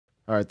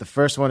All right, the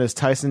first one is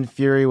Tyson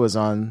Fury was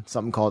on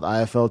something called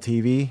IFL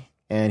TV,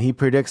 and he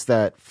predicts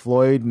that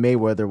Floyd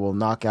Mayweather will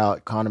knock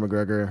out Conor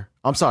McGregor.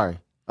 I'm sorry,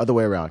 other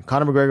way around.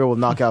 Conor McGregor will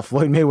knock out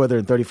Floyd Mayweather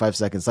in 35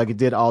 seconds, like he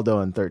did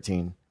Aldo in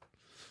 13.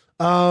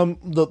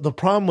 The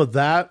problem with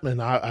that,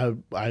 and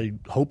I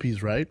hope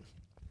he's right.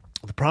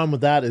 The problem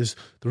with that is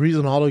the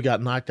reason Aldo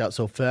got knocked out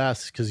so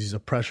fast is because he's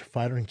a pressure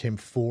fighter and came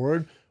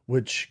forward,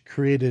 which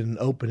created an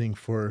opening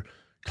for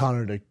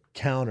Conor to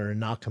counter and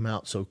knock him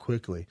out so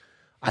quickly.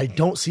 I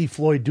don't see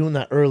Floyd doing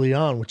that early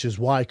on, which is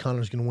why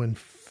Conor's going to win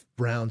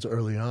rounds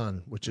early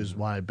on, which is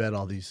why I bet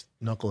all these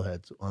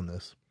knuckleheads on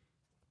this.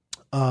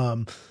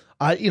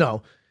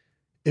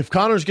 If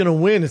Conor's going to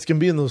win, it's going to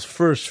be in those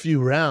first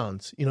few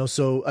rounds,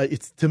 so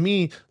it's, to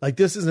me, like,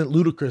 this isn't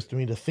ludicrous to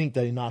me to think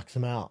that he knocks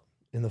him out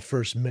in the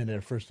first minute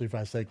or first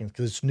 35 seconds,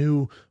 because it's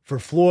new for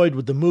Floyd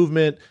with the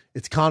movement.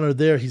 It's Conor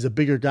there. He's a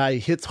bigger guy. He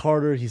hits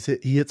harder. He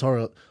hits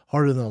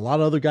harder than a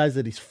lot of other guys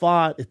that he's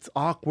fought. It's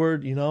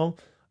awkward,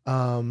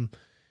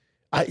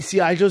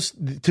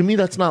 to me,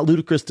 that's not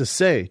ludicrous to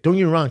say. Don't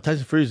get me wrong.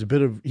 Tyson Fury is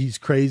he's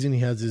crazy and he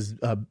has his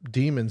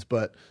demons,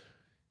 but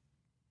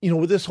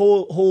with this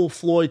whole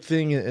Floyd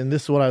thing, and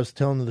this is what I was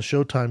telling the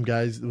Showtime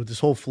guys, with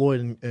this whole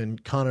Floyd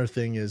and Conor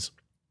thing, is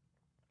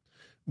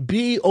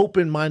be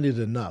open-minded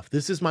enough.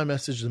 This is my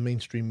message to the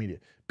mainstream media.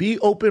 Be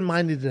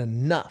open-minded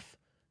enough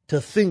to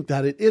think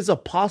that it is a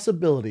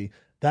possibility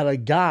that a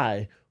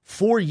guy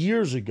 4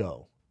 years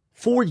ago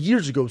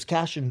was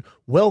cashing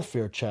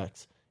welfare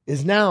checks,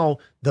 is now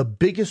the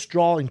biggest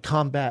draw in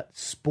combat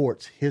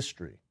sports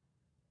history.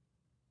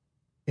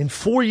 In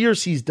 4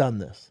 years, he's done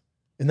this.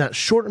 In that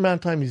short amount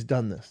of time, he's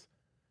done this.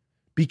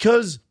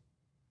 Because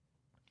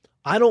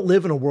I don't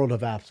live in a world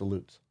of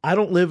absolutes. I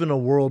don't live in a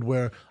world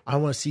where I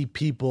want to see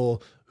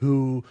people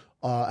who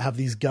have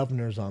these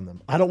governors on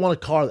them. I don't want a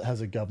car that has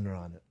a governor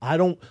on it. I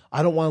don't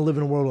want to live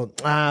in a world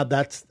where,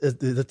 that's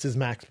his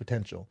max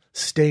potential.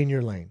 Stay in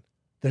your lane.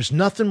 There's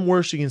nothing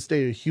worse you can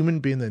stay a human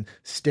being than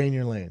stay in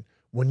your lane.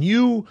 When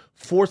you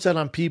force that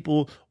on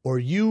people, or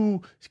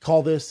you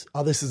call this,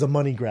 this is a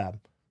money grab.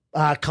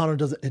 Conor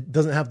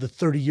doesn't have the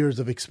 30 years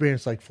of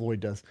experience like Floyd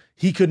does.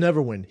 He could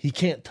never win. He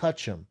can't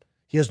touch him.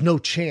 He has no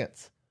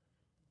chance.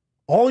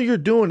 All you're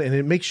doing, and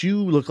it makes you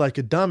look like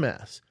a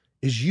dumbass,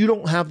 is you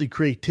don't have the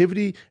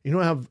creativity, you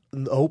don't have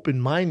the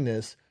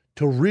open-mindedness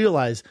to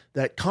realize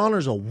that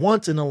Conor's a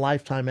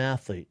once-in-a-lifetime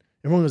athlete.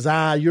 Everyone goes,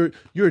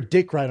 you're a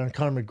dick ride on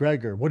Conor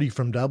McGregor. What are you,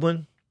 from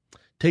Dublin?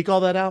 Take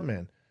all that out,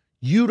 man.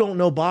 You don't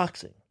know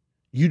boxing.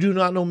 You do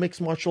not know mixed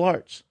martial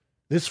arts.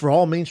 This is for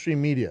all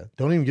mainstream media.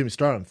 Don't even get me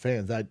started on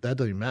fans. That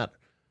doesn't even matter.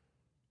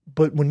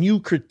 But when you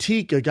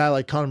critique a guy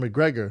like Conor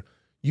McGregor,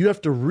 you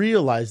have to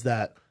realize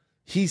that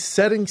he's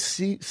setting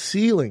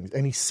ceilings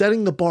and he's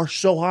setting the bar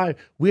so high,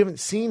 we haven't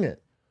seen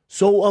it.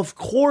 So of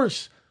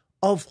course,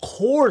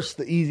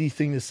 the easy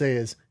thing to say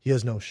is he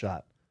has no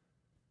shot.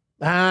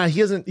 He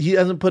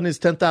hasn't put in his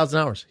 10,000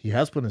 hours. He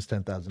has put in his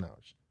 10,000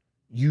 hours.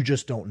 You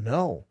just don't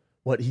know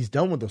what he's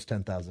done with those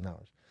 10,000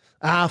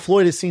 hours.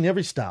 Floyd has seen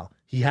every style.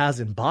 He has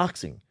in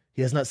boxing.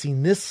 He has not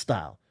seen this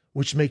style,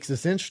 which makes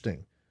this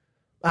interesting.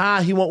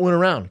 He won't win a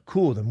round.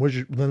 Cool. Then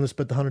let's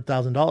bet the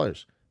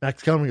 $100,000.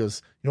 Max Kellerman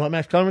goes, you know what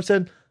Max Kellerman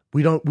said?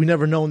 We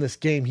never know in this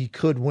game he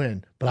could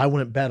win, but I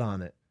wouldn't bet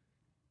on it.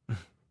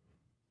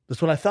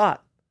 That's what I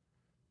thought.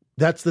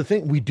 That's the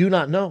thing. We do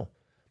not know.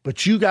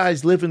 But you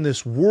guys live in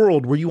this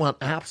world where you want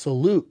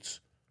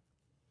absolutes.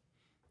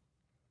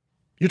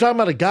 You're talking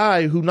about a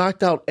guy who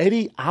knocked out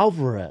Eddie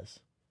Alvarez,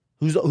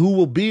 who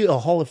will be a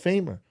Hall of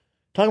Famer.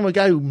 Talking about a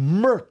guy who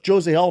murked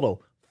Jose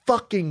Aldo,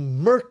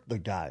 fucking murked the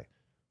guy,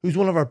 who's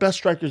one of our best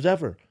strikers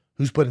ever,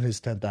 who's put in his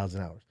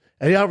 10,000 hours.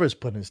 Eddie Alvarez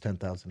put in his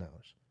 10,000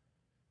 hours.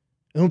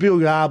 And when people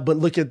go, but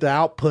look at the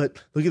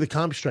output, look at the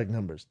CompuStrike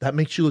numbers. That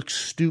makes you look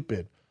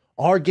stupid.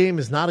 Our game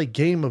is not a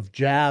game of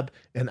jab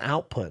and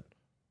output.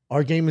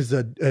 Our game is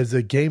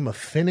a game of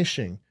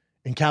finishing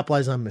and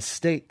capitalizing on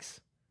mistakes.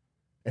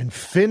 And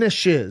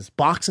finishes.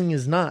 Boxing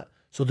is not.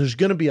 So there's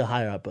going to be a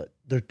higher output.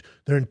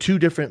 They're in two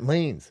different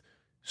lanes.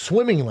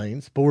 Swimming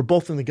lanes, but we're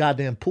both in the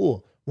goddamn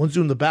pool. One's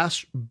doing the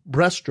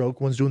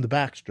breaststroke, one's doing the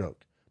backstroke.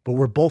 But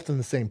we're both in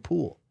the same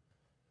pool.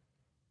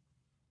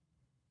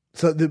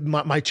 So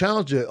my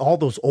challenge is all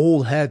those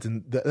old heads,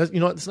 and it's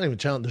not even a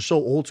challenge. They're so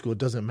old school, it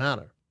doesn't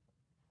matter.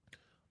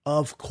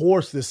 Of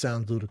course this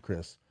sounds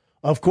ludicrous.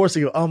 Of course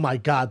they go, oh my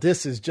God,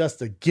 this is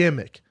just a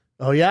gimmick.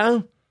 Oh yeah?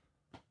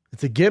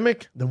 It's a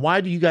gimmick? Then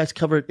why do you guys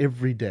cover it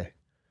every day?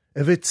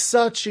 If it's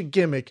such a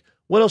gimmick,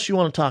 what else you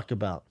want to talk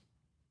about?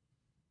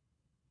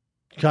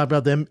 Talk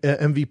about the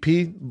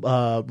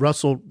MVP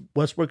Russell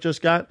Westbrook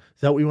just got?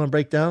 Is that what you want to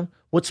break down?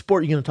 What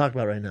sport are you going to talk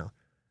about right now?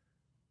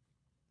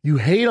 You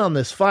hate on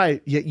this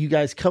fight, yet you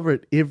guys cover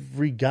it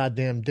every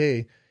goddamn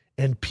day.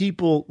 And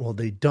people, well,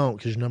 they don't,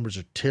 because your numbers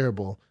are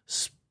terrible,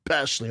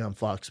 especially on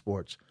Fox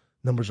Sports.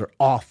 Numbers are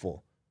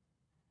awful.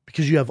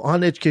 Because you have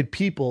uneducated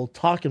people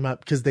talking about,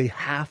 because they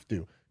have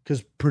to.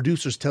 Because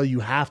producers tell you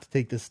have to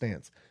take this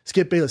stance.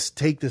 Skip Bayless,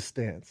 take this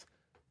stance.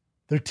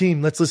 their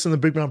team. Let's listen to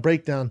the Big Round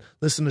Breakdown,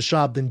 listen to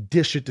Schaub, then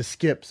dish it to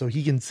Skip so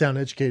he can sound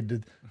educated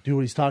to do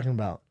what he's talking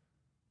about.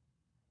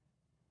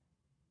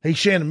 Hey,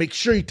 Shannon, make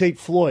sure you take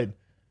Floyd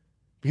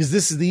because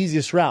this is the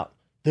easiest route.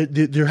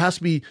 There has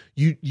to be,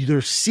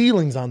 there's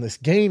ceilings on this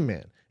game,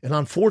 man. And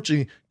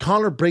unfortunately,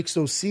 Conor breaks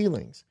those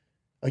ceilings.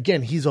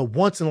 Again, he's a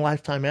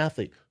once-in-a-lifetime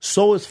athlete.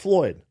 So is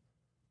Floyd.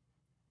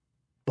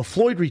 But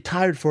Floyd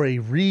retired for a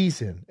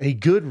reason, a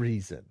good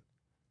reason.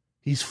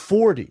 He's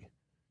 40.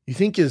 You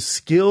think his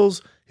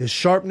skills, his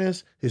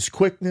sharpness, his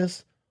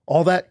quickness,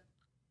 all that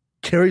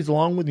carries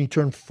along when he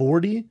turned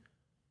 40?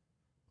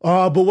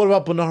 But what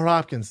about Bernard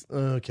Hopkins?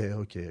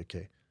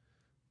 Okay.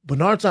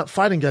 Bernard's not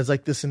fighting guys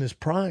like this in his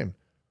prime.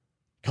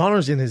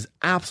 Conor's in his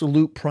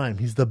absolute prime.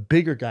 He's the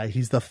bigger guy.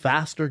 He's the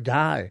faster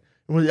guy.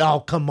 Oh,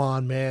 come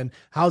on, man.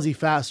 How's he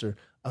faster?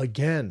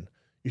 Again,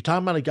 you're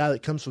talking about a guy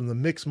that comes from the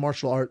mixed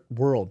martial art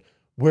world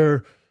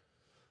where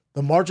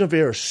the margin of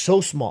error is so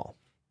small.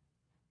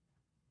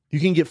 You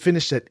can get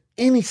finished at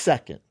any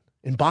second.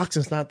 In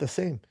boxing, it's not the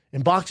same.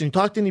 In boxing, you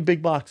talk to any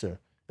big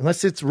boxer,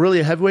 unless it's really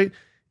a heavyweight,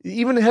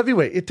 even a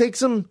heavyweight, it takes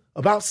them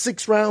about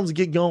 6 rounds to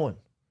get going.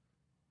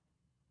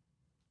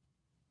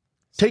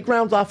 Take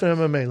rounds off in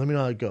MMA. Let me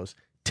know how it goes.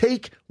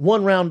 Take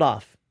 1 round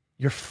off.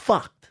 You're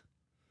fucked.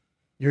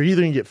 You're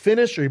either going to get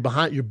finished or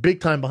you're big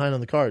time behind on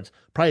the cards.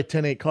 Probably a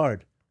 10-8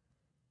 card.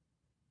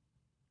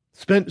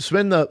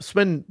 Spend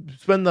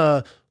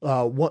the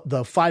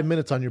 5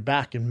 minutes on your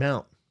back and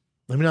mount.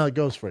 Let me know how it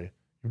goes for you.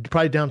 You're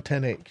probably down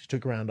 10-8 because you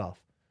took a round off.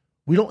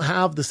 We don't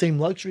have the same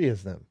luxury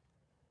as them.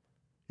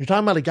 You're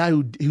talking about a guy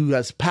who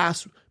has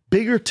passed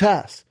bigger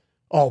tests.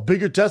 Oh,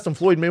 bigger tests than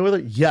Floyd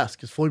Mayweather? Yes,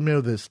 because Floyd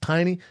Mayweather is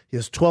tiny. He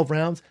has 12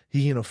 rounds.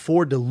 He can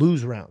afford to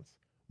lose rounds.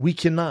 We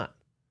cannot.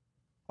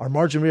 Our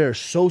margin of error is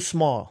so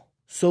small.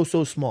 So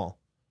small.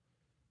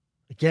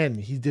 Again,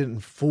 he did it in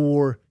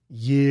 4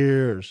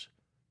 years.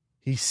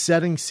 He's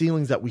setting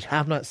ceilings that we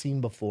have not seen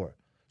before.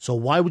 So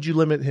why would you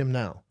limit him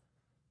now?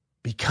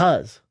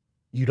 Because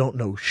you don't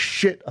know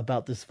shit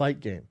about this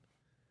fight game.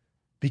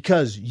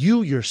 Because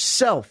you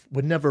yourself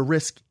would never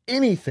risk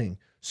anything,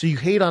 so you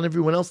hate on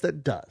everyone else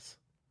that does.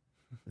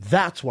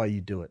 That's why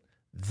you do it.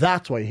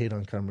 That's why you hate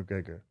on Conor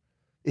McGregor.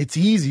 It's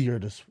easier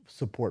to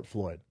support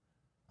Floyd.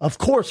 Of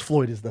course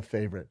Floyd is the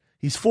favorite.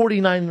 He's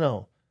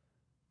 49-0.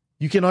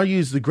 You can argue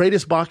he's the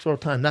greatest boxer of all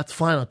time. That's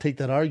fine. I'll take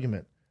that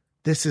argument.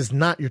 This is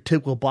not your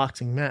typical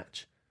boxing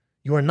match.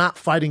 You are not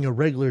fighting a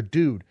regular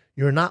dude.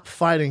 You're not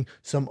fighting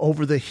some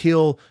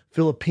over-the-hill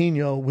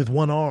Filipino with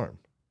one arm.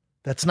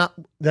 That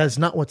is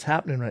not what's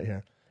happening right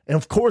here. And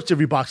of course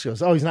every boxer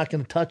goes, oh, he's not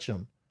going to touch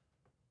him.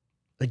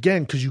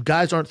 Again, because you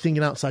guys aren't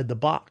thinking outside the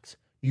box.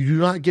 You do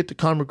not get to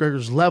Conor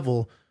McGregor's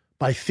level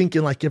by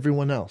thinking like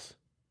everyone else.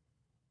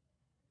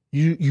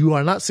 You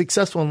are not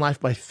successful in life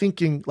by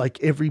thinking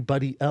like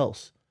everybody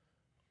else.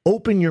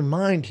 Open your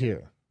mind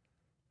here.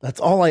 That's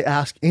all I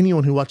ask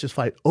anyone who watches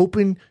fight.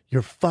 Open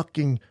your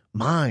fucking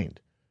mind.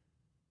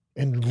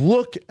 And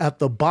look at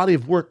the body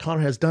of work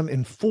Conor has done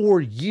in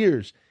 4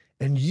 years.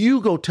 And you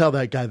go tell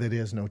that guy that he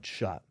has no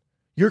shot.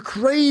 You're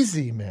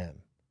crazy,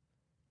 man.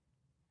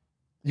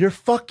 You're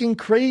fucking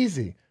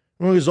crazy.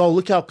 Everyone goes, oh,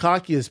 look how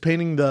cocky he is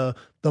painting the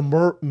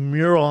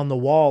mural on the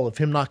wall of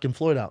him knocking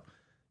Floyd out.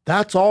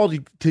 That's all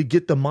to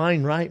get the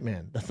mind right,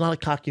 man. That's not a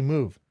cocky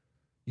move.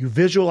 You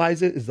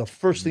visualize it is the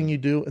first thing you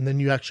do, and then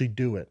you actually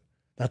do it.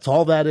 That's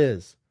all that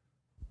is.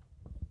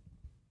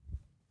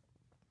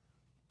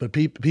 But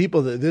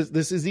people,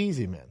 this is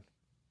easy, man.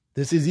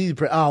 This is easy.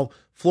 Oh,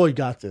 Floyd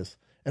got this.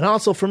 And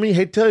also for me,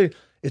 hate to tell you,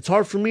 it's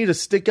hard for me to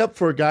stick up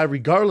for a guy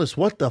regardless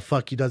what the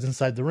fuck he does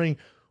inside the ring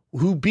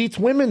who beats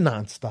women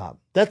nonstop.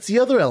 That's the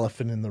other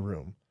elephant in the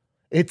room.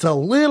 It's a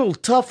little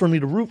tough for me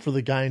to root for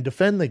the guy and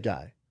defend the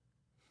guy.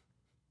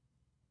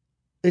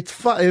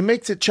 It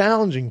makes it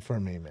challenging for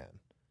me, man.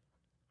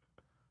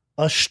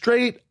 A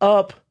straight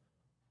up,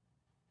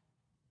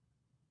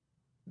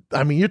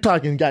 I mean, you're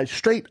talking guys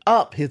straight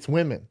up hits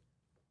women.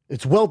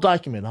 It's well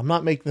documented. I'm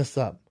not making this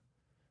up.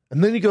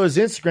 And then you go to his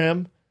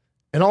Instagram,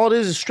 and all it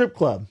is strip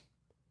club.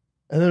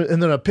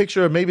 And then a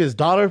picture of maybe his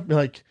daughter,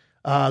 like,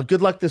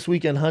 good luck this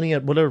weekend, honey,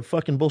 at whatever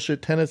fucking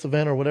bullshit tennis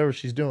event or whatever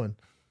she's doing.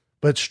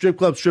 But strip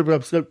club,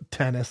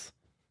 tennis.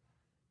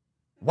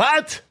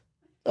 What?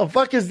 The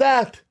fuck is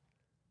that?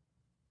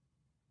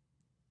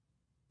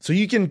 So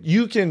you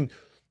can,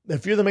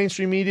 if you're the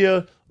mainstream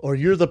media or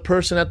you're the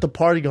person at the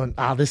party going,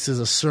 this is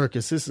a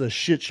circus, this is a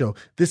shit show,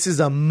 this is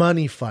a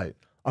money fight.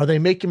 Are they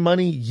making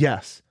money?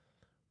 Yes.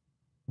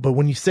 But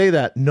when you say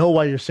that, know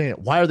why you're saying it.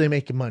 Why are they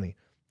making money?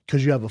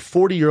 Because you have a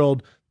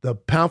 40-year-old, the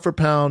pound for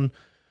pound,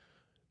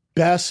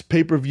 best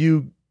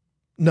pay-per-view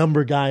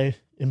number guy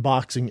in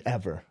boxing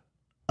ever,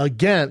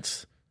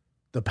 against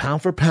the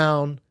pound for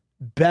pound,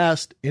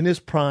 best in his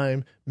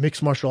prime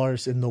mixed martial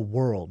artist in the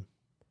world.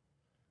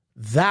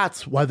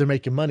 That's why they're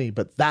making money,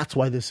 but that's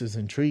why this is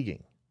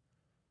intriguing.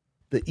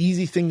 The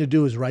easy thing to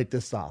do is write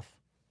this off.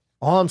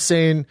 All I'm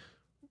saying,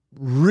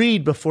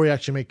 read before you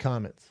actually make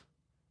comments.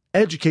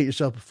 Educate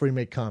yourself before you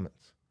make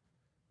comments.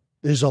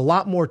 There's a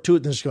lot more to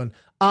it than just going,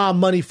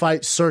 money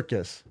fight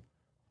circus.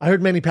 I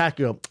heard Manny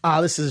Pacquiao.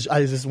 This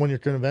is one of your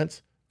current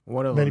events.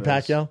 One of Manny them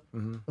is. Pacquiao,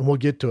 and we'll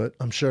get to it.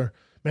 I'm sure.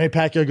 Manny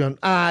Pacquiao going.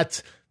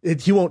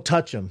 He won't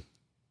touch him.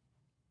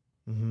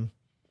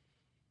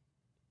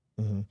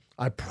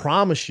 I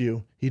promise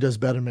you, he does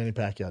better than Manny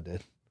Pacquiao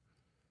did.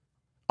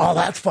 Oh,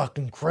 that's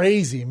fucking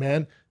crazy,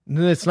 man.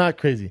 No, it's not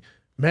crazy.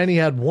 Manny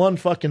had one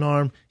fucking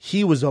arm.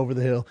 He was over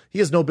the hill. He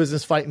has no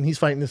business fighting. He's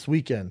fighting this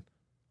weekend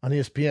on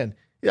ESPN.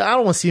 Yeah, I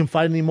don't want to see him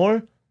fight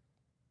anymore.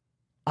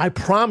 I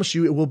promise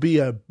you it will be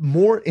a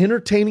more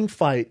entertaining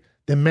fight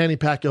than Manny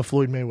Pacquiao,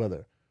 Floyd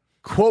Mayweather.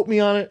 Quote me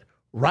on it.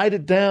 Write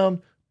it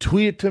down.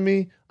 Tweet it to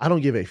me. I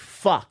don't give a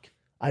fuck.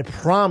 I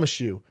promise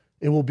you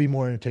it will be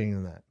more entertaining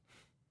than that.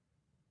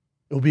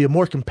 It will be a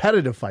more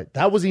competitive fight.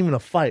 That wasn't even a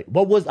fight.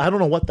 I don't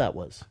know what that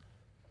was.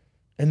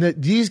 And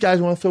these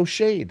guys want to throw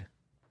shade.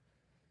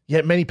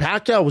 Yet Manny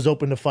Pacquiao was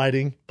open to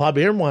fighting. Bob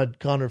Arum wanted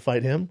Conor to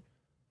fight him.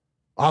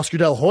 Oscar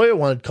De La Hoya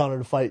wanted Conor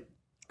to fight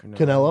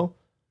Canelo.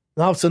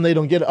 And all of a sudden they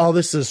don't get it. Oh,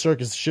 this is a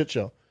circus shit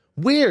show.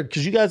 Weird,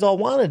 because you guys all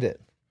wanted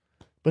it.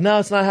 But now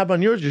it's not happening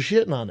on yours. You're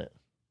shitting on it.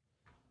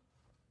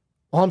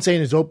 All I'm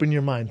saying is open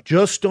your mind.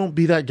 Just don't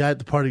be that guy at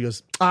the party who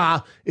goes,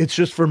 it's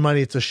just for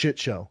money. It's a shit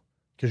show.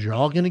 Because you're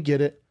all going to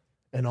get it.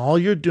 And all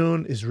you're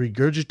doing is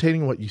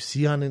regurgitating what you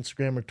see on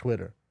Instagram or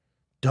Twitter.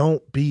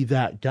 Don't be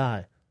that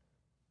guy.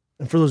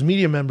 And for those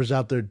media members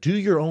out there, do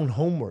your own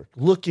homework.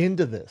 Look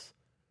into this.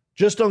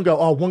 Just don't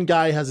go, one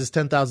guy has his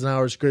 10,000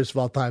 hours, greatest of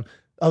all time.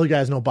 Other guy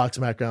has no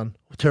boxing background.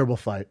 Terrible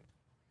fight.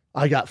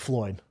 I got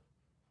Floyd.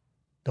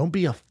 Don't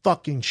be a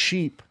fucking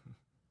sheep.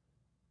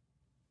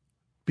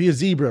 Be a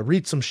zebra.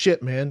 Read some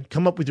shit, man.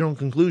 Come up with your own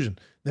conclusion.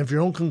 And if your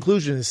own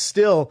conclusion is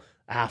still,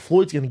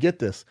 Floyd's going to get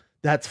this,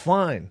 that's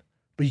fine.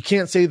 But you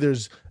can't say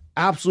there's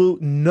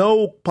absolute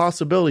no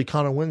possibility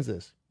Conor wins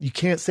this. You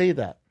can't say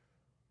that.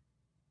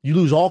 You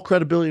lose all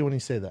credibility when you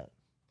say that.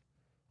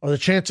 Are the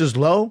chances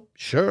low?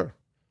 Sure.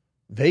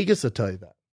 Vegas will tell you that.